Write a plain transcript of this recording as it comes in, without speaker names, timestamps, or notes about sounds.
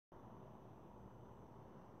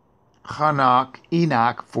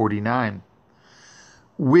Enoch 49.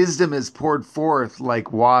 Wisdom is poured forth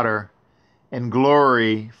like water, and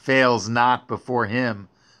glory fails not before him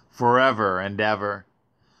forever and ever.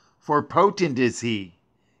 For potent is he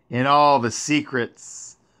in all the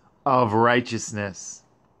secrets of righteousness.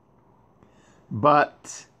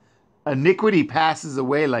 But iniquity passes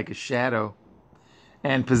away like a shadow,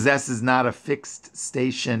 and possesses not a fixed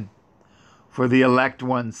station. For the elect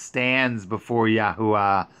one stands before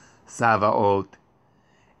Yahuwah Sabaoth,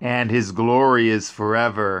 and his glory is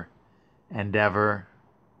forever and ever,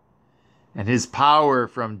 and his power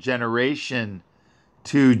from generation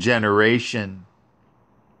to generation.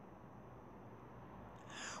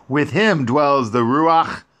 With him dwells the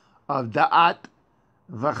Ruach of Da'at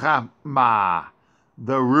v'Chama,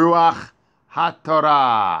 the Ruach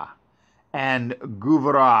HaTorah, and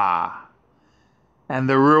Guvra, and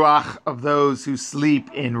the Ruach of those who sleep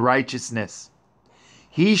in righteousness.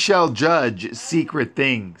 He shall judge secret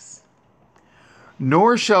things,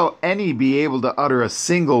 nor shall any be able to utter a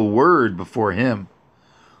single word before him.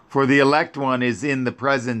 For the elect one is in the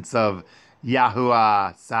presence of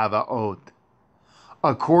Yahuwah Sabaoth,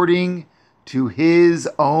 according to his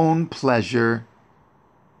own pleasure,